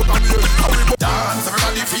our road and we dance.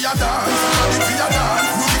 Everybody feel a dance.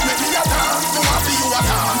 Music make me a dance. No one see you a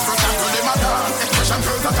dance. From time to them a dance. Expression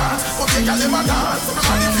girls a dance. Okay, girl them a dance.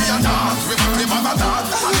 Everybody feel a dance. We make them a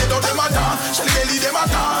dance. And they don't them a dance. Shelly Belly them a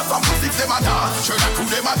dance. And Pussy them a dance. Sherlock Crew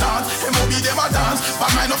them a dance. M.O.B. them a dance.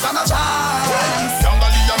 But mine up stand a chance. Young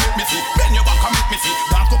Dalia make me see. Bend your back and make me see.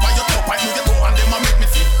 Dance up on your top. I move your toe and them a make me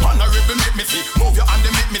see. Honorable make me see. Move your hand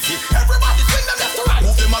and make me see. Everybody swing them left to right.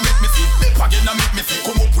 Move them and make me see. Big again and make me see.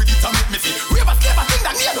 Come up with it and make me see. Ravers clever thing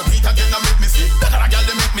that near the beat again and make me see. Dagger girl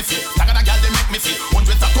they make me see. Dagger girl they make me see.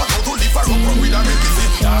 Hundreds of total to live for rock with and make me see.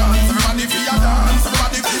 Dance, everybody feel a dance.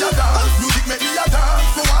 Everybody feel a dance. Music make me a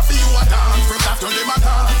dance. So I feel you a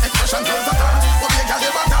Fashion clothes a dance, but me girl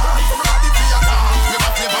them a dance. Everybody free a dance, we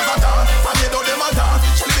back flavors a dance. From the door them a dance,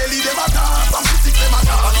 Shelly belly them a dance. From the stick them a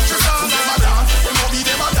dance, Shelly them a dance. Them no be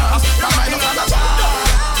them a dance, from my love and a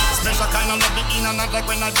dance. Special kind of love the inner, not like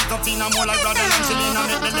when I beat up Tina. More like brother and Shelina.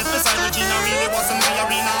 Make me live beside Regina. Really wasn't my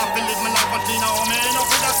arena. I feel live my life on cleaner. Oh man, up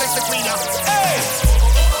with that sexy queen. Hey,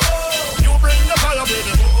 you bring the fire,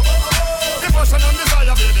 baby. The passion and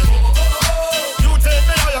desire, baby. You take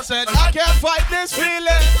me higher. Said I can't fight this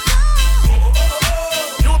feeling.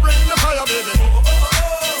 You bring the fire, baby.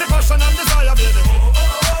 The passion and desire, baby.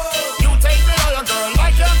 You take me higher, girl.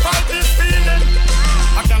 I can't fight this feeling.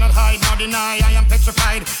 I cannot hide nor deny, I am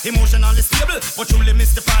petrified. Emotionally stable, but truly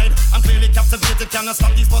mystified. I'm clearly captivated, cannot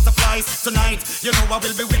stop these butterflies. Tonight, you know I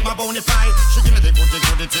will be with my bona fide. She give me the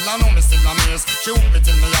goodie till I know me still amazed. She won't me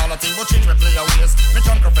tell me all the thing, but she will play her ways. Me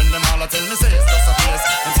drunk up in them all, I tell me say it's just a face.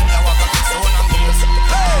 And see me I walk up with stone and bass.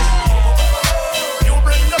 Hey! You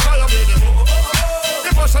bring the fire, baby.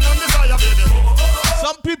 The passion and desire, baby.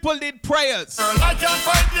 Some people need prayers. Girl, I can't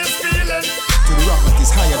fight this feeling. To the rock that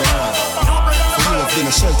is higher than I. For you have been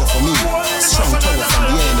a shelter for me, strong tower from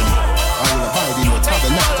the enemy. I will abide in your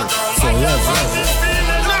tabernacle forever.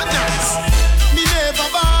 Me never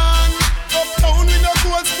born uptown with no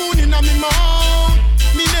gold spoon in a me mouth.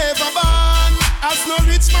 Me never born as no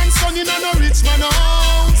rich man son in a no rich man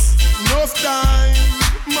house. Enough time,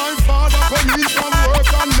 my father police from work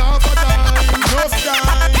and half a time. Enough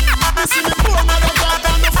time, you see me poor mother God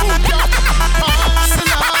and the food cat.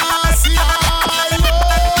 Selassie, I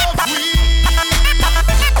love we.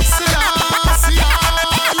 Selassie, I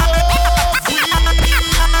love we.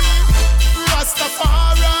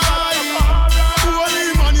 Rastafari, Holy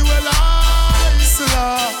Emmanuel,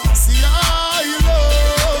 Selassie, I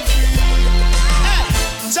love we.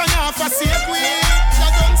 Jana forsake we. I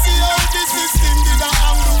don't see how this system did a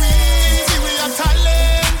angle we. See we a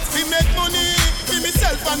talent, we make money, for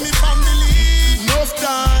myself and me family. Enough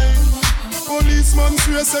time. Policeman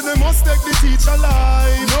swear say they must take the teacher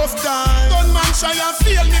alive. Enough time. Gunman try and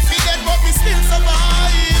fail me forget but me still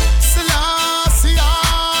survive. Selassie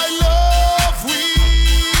I love we.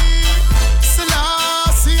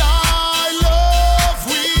 Selassie I love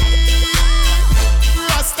we.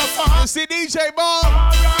 Rastafari. You see DJ Ball?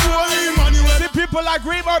 Holy Emmanuel. See people like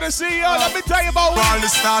Remo the CEO. Let me tell you about all the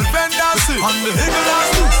style vendors on the hill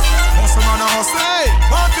and hustle man a hustle. Hey,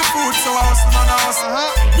 want the food so hustle man a hustle.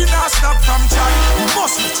 We not stop from trying. We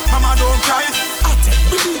must reach, mama don't cry. I tell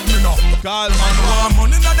believe me now. Call man want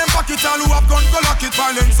money in them pocket. All who have gun go lock it.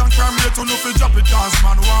 Violence and crime rate to no fi drop it. Cause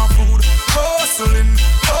man want food. Hustling,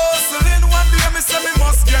 hustling. One day me say me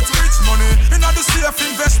must get rich money. In the safe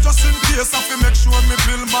invest just in case. I fi make sure me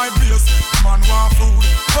build my base. Man want food.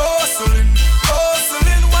 Hustling,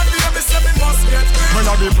 hustling. One day me say me must get rich. When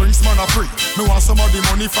I the brings man a free. Me want some of the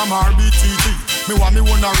money from RBTV. Me want me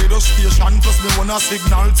one a radio station plus me one a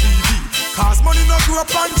signal TV. Cause money no grow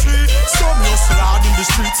up on tree. So me hustle hard in the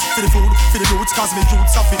streets. For the food, for the roots, cause me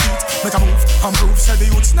youths have to eat. Make a move, and prove. Say the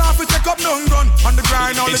youths now fi take up none gun. On the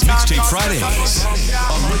grind all the time. It's Mixtape Fridays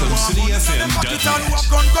on Rhythmcityfm.net.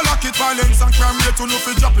 Gun go lock it, violence and crime rate to no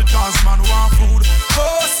fi drop it. Cause man want food.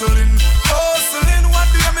 Hustling, hustling. One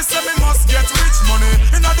day me say me must get rich money.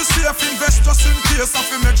 In the safe invest just in case. I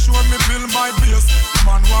fi make sure me build my base.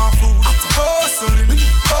 Man want food. Hustling,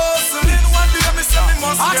 hustling. One day me say me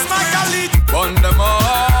must get rich. Burn them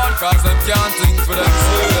all, cause them can't think for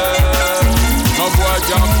themselves. No boy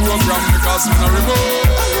can program because me no remote.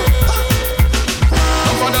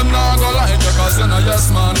 None of them nah go like you cause you know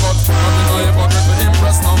yes man. But nothing no hypocrite to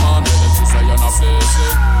impress no man. Them she say you no face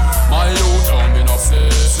it. My youth don't be no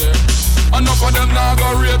face it. Enough of them nah go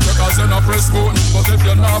rape you cause you no press button. But if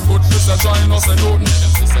you not good, you say join us and nothing.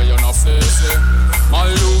 Them she say you no face it. My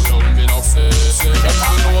youth don't be no face it. Them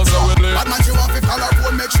she knows how we live. Bad man she want fi call her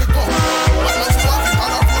phone make she come. Bad man she want fi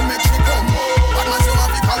call her phone make she come. Bad man she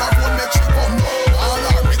want fi call her phone make she come. All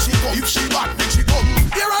her make she come. If she bad make she come.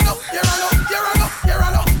 Here I know, here I know, here I know, here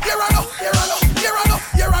I know, here I know, here I know, here I know,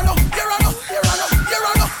 here I know, here I know, here I know, here I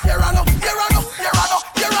know, here I know, here I know, here I know,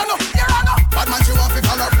 here I know, here I know. Bad man she want fi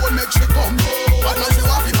call her phone make she come. Bad man she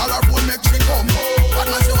want fi call her phone make she come. Bad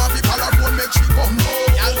man she want fi call her phone make she come.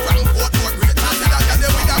 Y'all from Portmore great and see that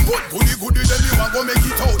girl with a good goody then you want go make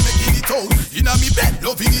it out, making it out. Inna me bed,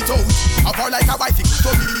 loving it out. Up her like a bicycle,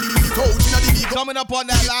 so me it out. Inna the big. Coming up on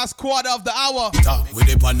that last quarter of the hour. With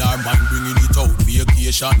the panarm man bringing it out.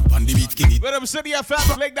 Vacation, pan the beat skinny.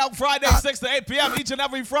 Rhythmcityfm, Lake Down Friday, 6 to 8 p.m. each and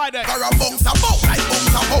every Friday. For a bounce about, like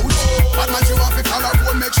bounce about. Bad man she want fi call her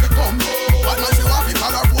phone make she come. Bad man she want fi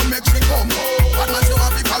call her phone make she come. Bad man she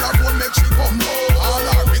want fi call her phone make she come. All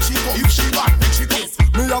her make she come. If she bad make she come.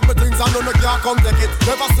 Me have my things and none of you come take it.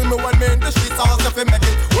 Never see me when me in the streets, I was if I make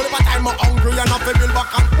it. All the time I'm hungry and I feel build back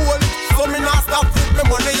and hold it. So me not stop with me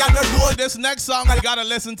money and the road. This next song, you gotta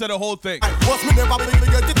listen to the whole thing. What's me never bring me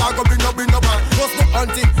get it, I go bring up man. What's me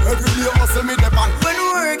hunting, every day hustle me depend. When the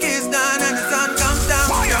work is done and the sun comes down,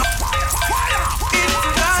 fire, fire, it's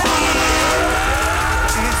sunny.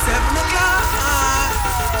 It's 7 o'clock,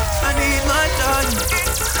 I need my time.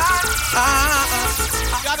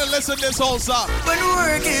 You gotta listen to this whole song. When the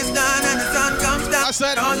work is done and the sun comes down, I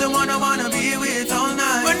said, you're the one I wanna be with all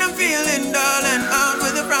night. When I'm feeling dull and out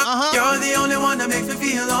with a frown, you're the only one that makes me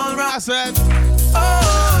feel alright. I said,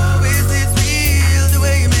 oh, is this real the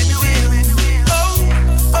way you make me feel?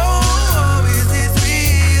 Oh, is this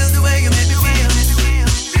real the way you make me feel?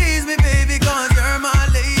 Please me, baby, cause you're my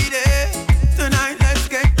lady. Tonight, let's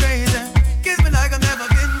get crazy. Kiss me like I've never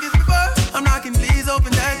been kissed before. I'm knocking, please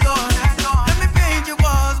open that door. Let me paint your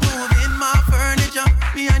walls, move in my furniture.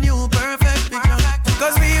 Me and you, perfect picture.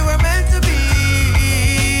 Cause we were meant to be.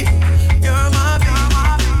 You're my baby.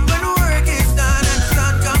 When the work is done and the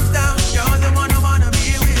sun comes down, you're the one I wanna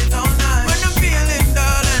be with all night. When I'm feeling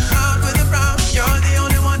dull and out with a frown, you're the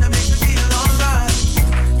only one that makes me feel alright.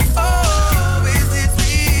 Oh, is this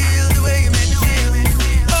real the way you make me feel?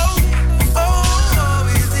 Oh,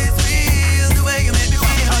 is this real the way you make me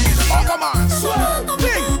feel? Oh, come on.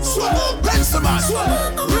 Big, Benjamin,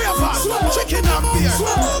 River, Chicken and Beer,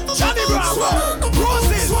 Johnny Bravo,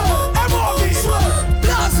 Roses, M.O.B.,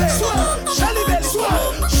 Blase, Shelly Belly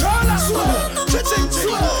Squad, Charlotte, Chiching,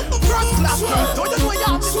 Front Clap, don't you know you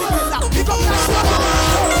have to see that? Pick up that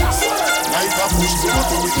Like a push, so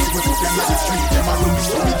much we keep with them on the street. Them a run me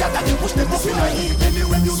so we gather, they push them up in a heap.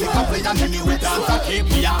 Anyway music a play and anyway dance a keep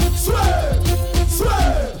me a swear.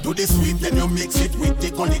 Do the sweet, then you mix it with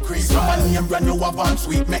the gully crease. From a name brand new avant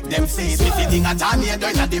sweet, make them say it's sitting at a near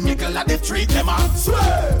down at the middle of the street. Them a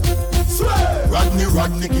swear.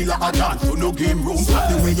 Rodney killer a dance, so no game room. Have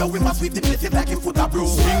the way you we must sweep the place like him foot a broom.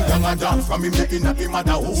 Sing down a dance from him the inner him at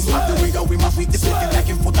the home. Have the way you we must sweep the place like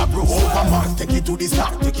him foot a broom. Over man, take it to the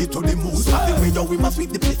start, take it to the moon. Have the way you we must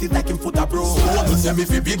sweep the place like him foot a broom. So to say me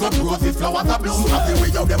fi big up roses, flowers a bloom. Have the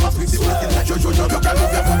way you them must sweep the place like you can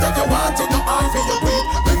move your foot that you want it, no hard for your weight.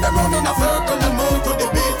 Bring them round in a circle and move to the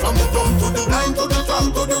beat. From the dumb to the blind to the strong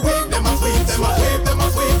to the weak. Them a sweep, them a sweep, them a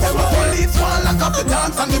sweep, them a police one lock up the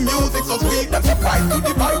dance and the music so sweet. Them surprised to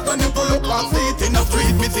the vibe when they pull up and sit in the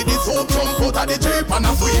street. Me see the soap jump out of the jeep and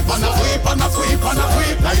a sweep and a sweep and a sweep and a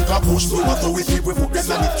sweep. Like a push through so we sweep we put them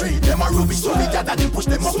on the street. Them a rubbish so we gather them push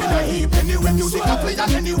them up in a heap. Anyway music a play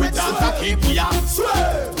and anyway dance a keep ya.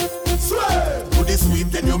 Swear. To the sweep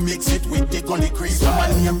then you mix it with the gully crease. From a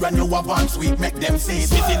name brand new avant sweep make them say it's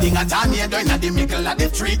sitting at a near down at the middle of the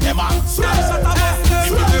street. Them a swear.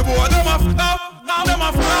 The boy them a now them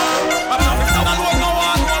a I'm not fixing alone no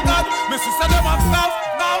one want that. Me sister them a now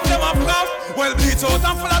them a well bleach out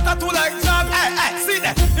and full of tattoo like that. Hey, see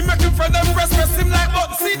that? He make him friend them press him like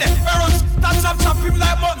button. See that? Aaron chop him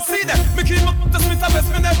like button. See that? Make him up the Smith and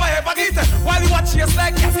best me never ever eat it. While you watch chase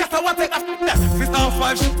like yes, scatter what take that. Fist down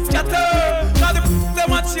 5 scatter. Now the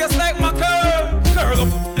them a chase like my curl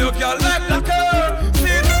up. You girl like black girl.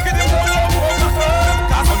 See it? Get it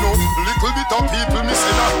I know little bit of people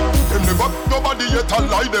missing out. Them never nobody yet a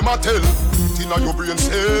lie them a tell. Inna your brain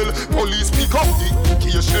cell, police pick up the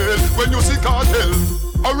key shell. When you see cartel,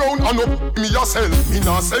 around and up me yourself. Me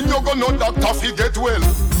nah send you go no doctor fi get well.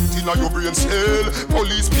 Inna your brain cell,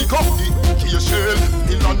 police pick up the key shell.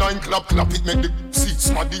 Inna 9 clap it make the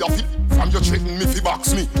seats muddy off it. From you threaten me fi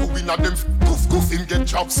box me, to win a them goof him get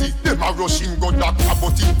chopsy. Them a rush him go doctor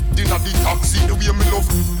but it dinner the taxi. The way me love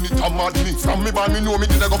it a mad me. From me by me know me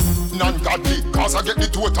did I go non-godly. Cause I get the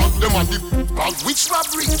total them and the bag which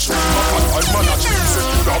robbery. Man a chief say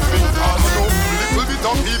you have been calm. No little bit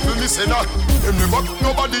of people me say that. Them never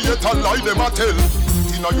nobody yet a lie them a tell.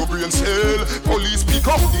 Inna your brain cell, police pick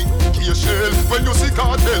up the key shell. When you see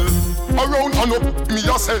cartel, around and up me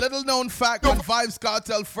yourself. Little known fact, when Vibes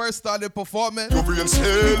Cartel first started performing, your brain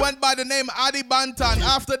cell. He went by the name Adi Bantan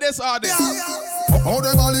after this artist. How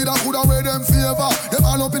them all leader coulda wear them favor. Them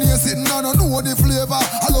all up in here sitting down and know the flavor.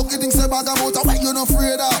 I look at things say bag about a way you no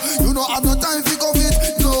afraid of. You know have no time to go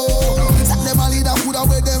it, no. Them all leader coulda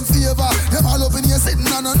wear them favor. Them all up in here sitting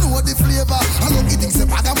down and know the flavor. I look at things say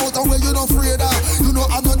bag about a way you no afraid of. You know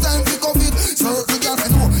have no time to go it. Certain girls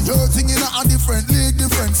know you're thinking a different league,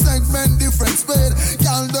 different segment, different spade.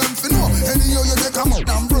 Girl them fi know anyhow you take 'em out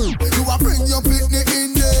and bro. You a bring your picnic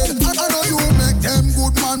in there. I know you make them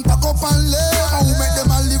good man pack up and leave. How make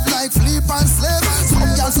them a live like sleep and slave.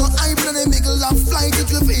 Some girls so hype in the middle of flight. It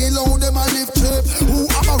will feel how them a live cheap. Who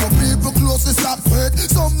have a people close to stop fed.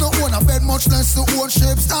 Some no own a bed much less to own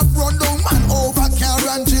ships.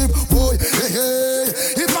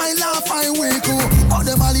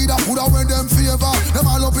 leader coulda wear them favor. Them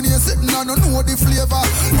all up in here sitting and don't know the flavor.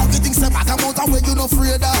 Lucky things say back about a way you no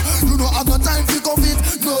afraid of. You know have no time to come it.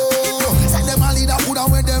 No. Say them all leader coulda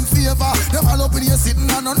wear them favor. Them all up in here sitting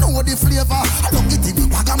and don't know the flavor. Lucky things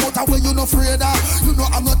back about a way you no afraid of. You know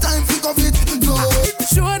have no time to come it. No.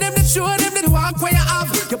 Show them the walk where you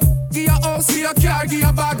have. You give your house, give your car, give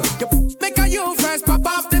your bag. You make a you first pop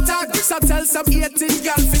off the tag. So tell some 18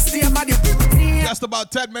 girl to stay mad. Just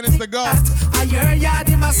about 10 minutes to go.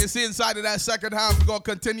 You see inside of that second half, we're going to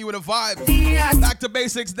continue with a vibe. Back to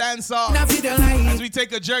basics dancehall. As we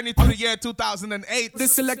take a journey through the year 2008. The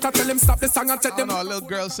selector tell him stop the song and take them. A little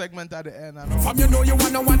girl segment at the end. You know you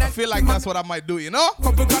wanna I feel like that's what I might do, you know?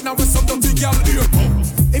 Couple got now with some dirty girl here.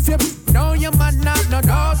 If you know your man have no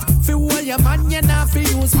doubt, feel all your man you not fi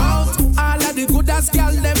use mouth. All of the good ass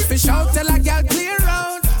girl them fish out, tell a girl clear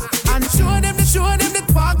out. And show them the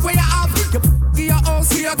park where you have. You give your house,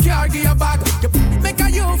 give your car, give your bag. You make a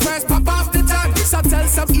you first pop off the tag. So tell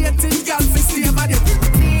some 18 girl fi stay mad.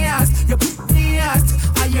 You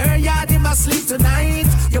I hear ya they must sleep tonight.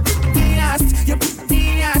 You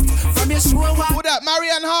from your show what? Who that?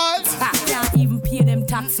 Marianne Hall? I can't even pay them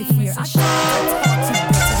taxi fare. I it's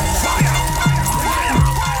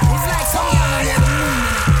like some y'all know the moon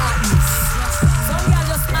in a some y'all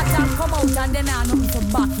just attack come out and then I know to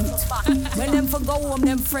back it. When them for go home,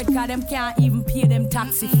 them fret cause them can't even pay them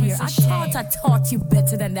taxi fare. I taught you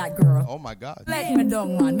better than that girl. Oh my God. Let me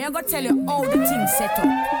down, man. Me I go tell you how the thing set up.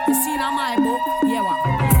 You see in my book? Yeah, what?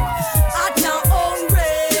 I not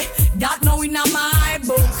hungry. That now in my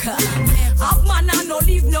book. Up man I no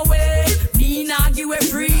live no way. Me nah give it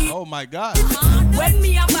free. Oh my God. When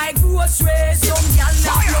me a buy groceries, some y'all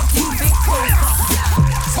not looking big coke.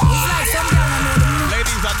 Like some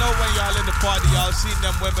ladies, I know when y'all in the party, y'all seen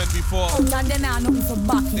them women before. And then I know for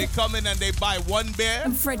back. They come in and they buy one beer.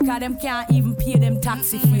 I'm afraid cause them can't even pay them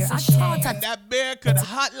taxi fare. And that beer could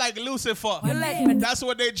hot like Lucifer. That's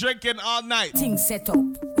what they drinking all night. Thing set up.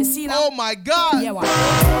 You see now? Oh my God. Yeah, what?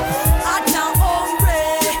 I now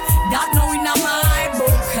hungry. That now in my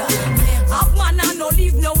book. Up man I no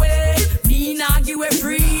live no way. Me nah give it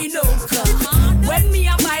free no. When me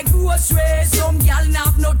a buy groceries, some y'all not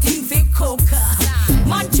have nothing for cook.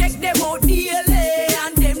 Man check them out daily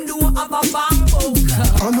and them do have a bank book.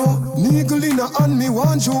 I know niggle in a hand me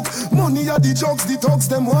one joke. Money are the drugs, the thugs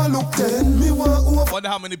them one look. Then me want over. Wonder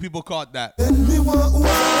how many people caught that. Then me want over.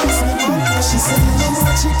 She said no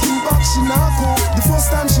more chicken back, she not cook. The first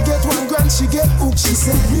time she get $1,000, she get hooked. She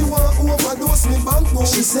said me want overdose me bank book.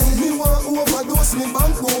 She said me want overdose me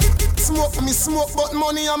bank book. Smoke me smoke, but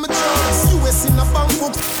money I'm a drugs. US in a bank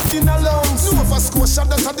book, in a lungs. Nova Scotia,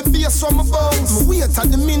 that at the base from my bones. Me wait at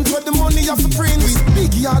the mint where the money have to print. With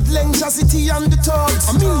big yard length, Jazzy and the tugs.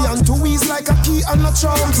 A million to wheeze like a key and a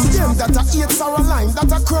trunk. To them that a 8 are a line, that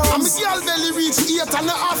a crumbs. And me girl belly reach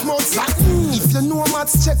 8.5 months. Like if you know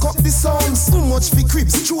maths, check up the sums. Too much for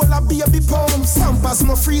crips, troll a baby pumps. Pampers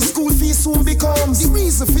no free school fee soon becomes the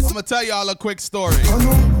reason fit. I'ma tell y'all a quick story. I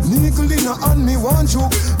know, niggle in a hand me one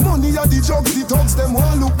joke. Money are the drugs, the thugs them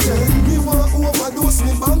one look. Then me want overdose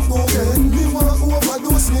me bank book. Then me want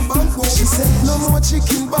overdose me bank book. She said no more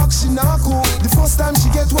chicken back, she not cook. The first time she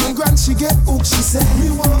get $1,000, she get hooked. She said me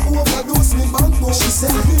want overdose me bank book. She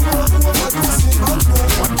said me want overdose me bank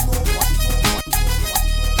book.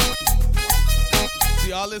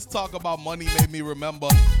 See, all this talk about money made me remember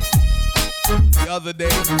the other day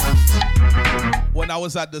when I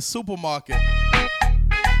was at the supermarket.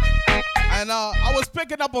 And I was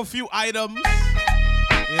picking up a few items,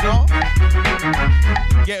 you know,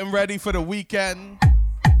 getting ready for the weekend,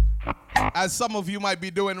 as some of you might be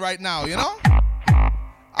doing right now, you know.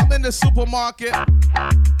 I'm in the supermarket, and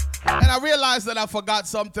I realized that I forgot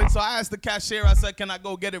something, so I asked the cashier, I said, can I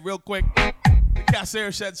go get it real quick? The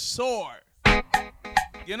cashier said, sure.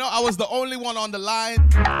 You know, I was the only one on the line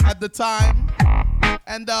at the time,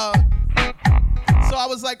 and so I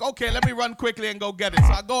was like, okay, let me run quickly and go get it.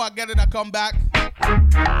 So I go, I get it, I come back,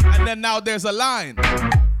 and then now there's a line.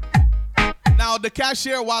 Now the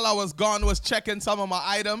cashier, while I was gone, was checking some of my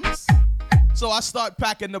items. So I start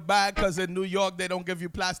packing the bag, because in New York, they don't give you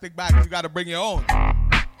plastic bags. You got to bring your own.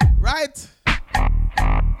 Right?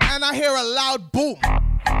 And I hear a loud boom.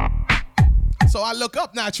 So I look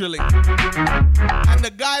up naturally. And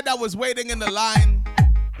the guy that was waiting in the line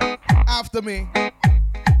after me,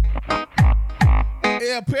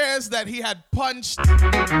 it appears that he had punched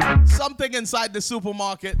something inside the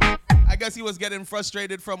supermarket. I guess he was getting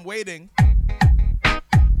frustrated from waiting.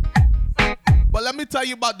 But let me tell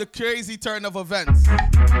you about the crazy turn of events.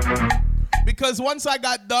 Because once I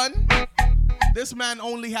got done, this man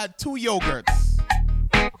only had 2 yogurts.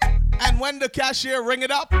 And when the cashier ring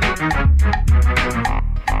it up,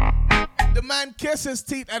 the man kiss his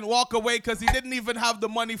teeth and walk away because he didn't even have the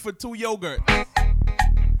money for 2 yogurt.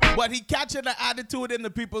 But he catching the attitude in the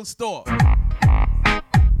people's store.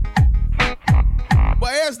 But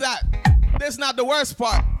here's that. This is not the worst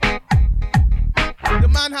part. The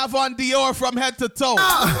man have on Dior from head to toe.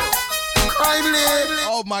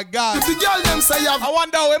 Oh my God. If the girl them say I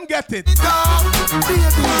wonder how him get it.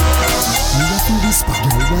 Whisper,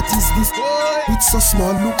 girl, what is this? It's so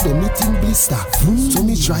small, look, them it in blister. So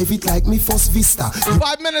me drive it like me first vista.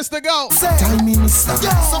 5 minutes to go. Time minister.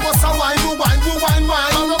 Yeah, so what's a wine.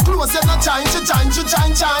 I'm not close, you're not trying.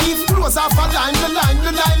 If close off a line.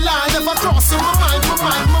 Never crossing my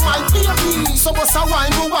mind, baby. So what's a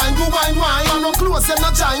wine. I'm not close, you're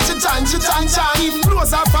not trying. If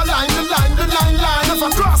close off a line. Never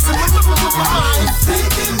crossing my mind.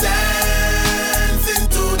 Taking dancing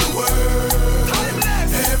to the world.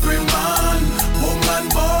 Every man, woman,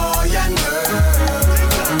 boy, and girl.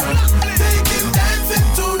 Taking dancing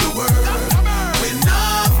to the world. We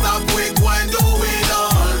not stop, we going do it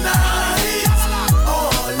all night.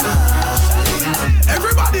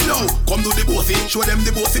 Everybody know. Come do the bossy, show them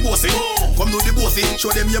the bossy. Come do the bossy, show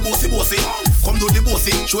them your bossy. Come do the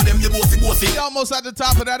bossy, show them your bossy. Almost at the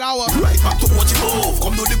top of that hour. Right back to watch it move.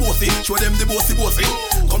 Come do the bossy, show them the bossy.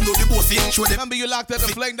 Come do the bossy, show them. Remember you locked at the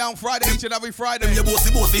Fling Down Friday each and every Friday. Your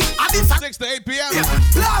bossy. 6 to 8 p.m.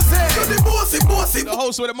 The bossy. The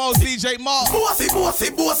host with the most, DJ Mal. Bossy.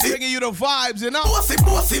 Bringing you the vibes, you know. Bossy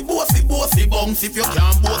bounce. If you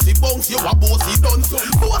can't bossy bounce, you a bossy done.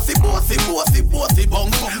 Bossy bounce. Bossy.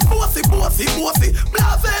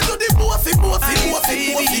 Blase to the bossy bounce.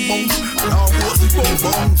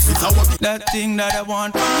 That thing that I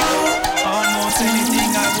want from you, almost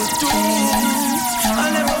anything I would do.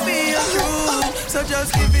 I'll never be untrue, so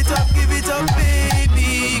just give it up,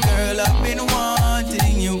 baby. Girl, I've been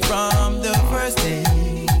wanting you from the first day.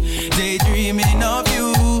 Daydreaming of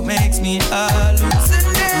you makes me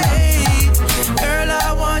hallucinate. Girl,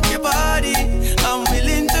 I want your body, I'm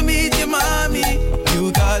willing to meet your mommy.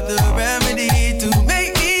 You got the remedy to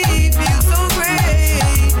make me feel so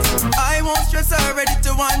great. I won't stress her, ready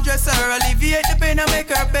to undress her, alleviate the pain and make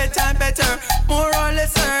her bedtime better. More or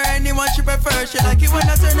less her, anyone she prefer. She like it when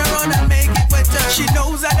I turn around and make it wetter. She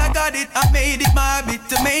knows that I got it, I made it my habit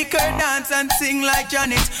to make her dance and sing like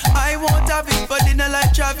Janet. I won't have it for dinner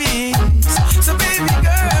like Travis. So baby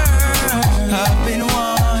girl, I've been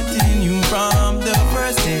wanting you from the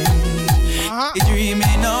first day.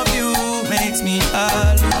 Dreaming of you makes me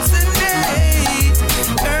hallucinate.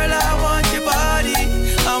 Girl, I want your body,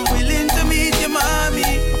 I'm willing to meet your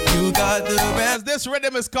mommy. You got the best. This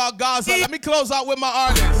rhythm is called Gaza. Let me close out with my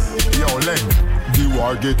artist. Yo, Len, the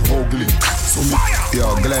war get ugly. So me,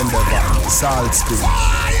 yo, Glendeva, Salt Spring.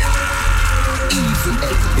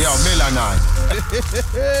 Yo, Melanine.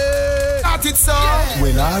 Got it, so.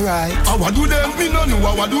 Well, alright. I wa do them, me no know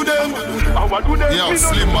I wa do them. Yo,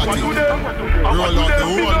 Slim Matty. Roll out the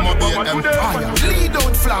whole Mobile Empire. Lead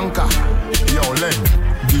out flanker. Yo, Len,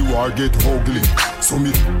 the war get ugly. So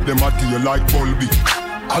me, them a deal like Bulby.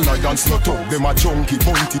 Alliance not up, them a chunky,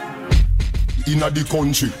 pointy. Inna the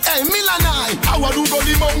country. Hey, Milanai, I wa do go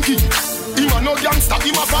the monkey. Him a no gangster,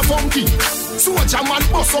 him a funky. Soldier man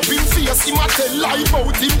bust up him face, him a tell lie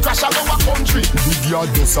about him crash out our country. Big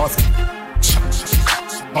yard does have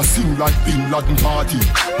I sing like Bin Laden party.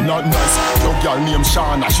 Not nice, your girl named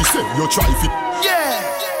Shana, she said you try fit. Yeah.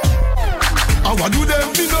 I wa do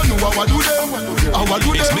them, me no know I wa do them. I wa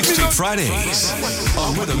do It's them. Mixtape Fridays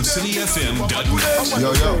on Rhythmcityfm.net.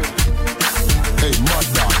 Yo. Hey, mad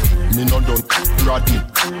dog, me no done Rodney.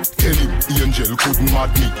 Tell him Angel couldn't mad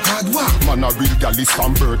me. Mad what? Man a real gal is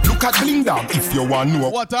from birth. Look at Bling Dog if you want know.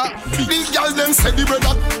 What up? Big gal them say the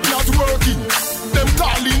brother not working. Them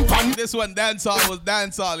calling pan. This one dancehall was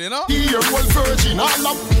dancehall, you know? Here was virgin. All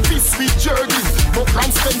of this with jerking. But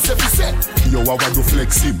Ram Spencer he said, yo, I want to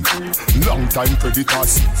flex him. Long time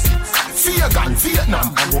predators. Fear gun,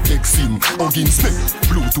 Vietnam, I go ex him. Hugging snake,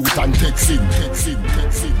 Bluetooth and text him.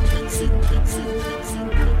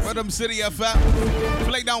 Rhythm City FM.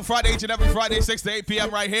 Play down Friday each and every Friday, 6 to 8 p.m.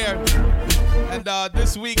 right here. And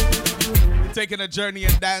this week, we're taking a journey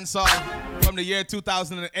in dancehall from the year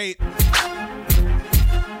 2008.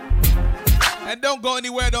 And don't go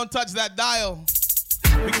anywhere, don't touch that dial,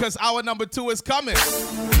 because hour number 2 is coming.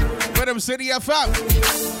 Rhythm City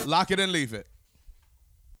FM. Lock it and leave it.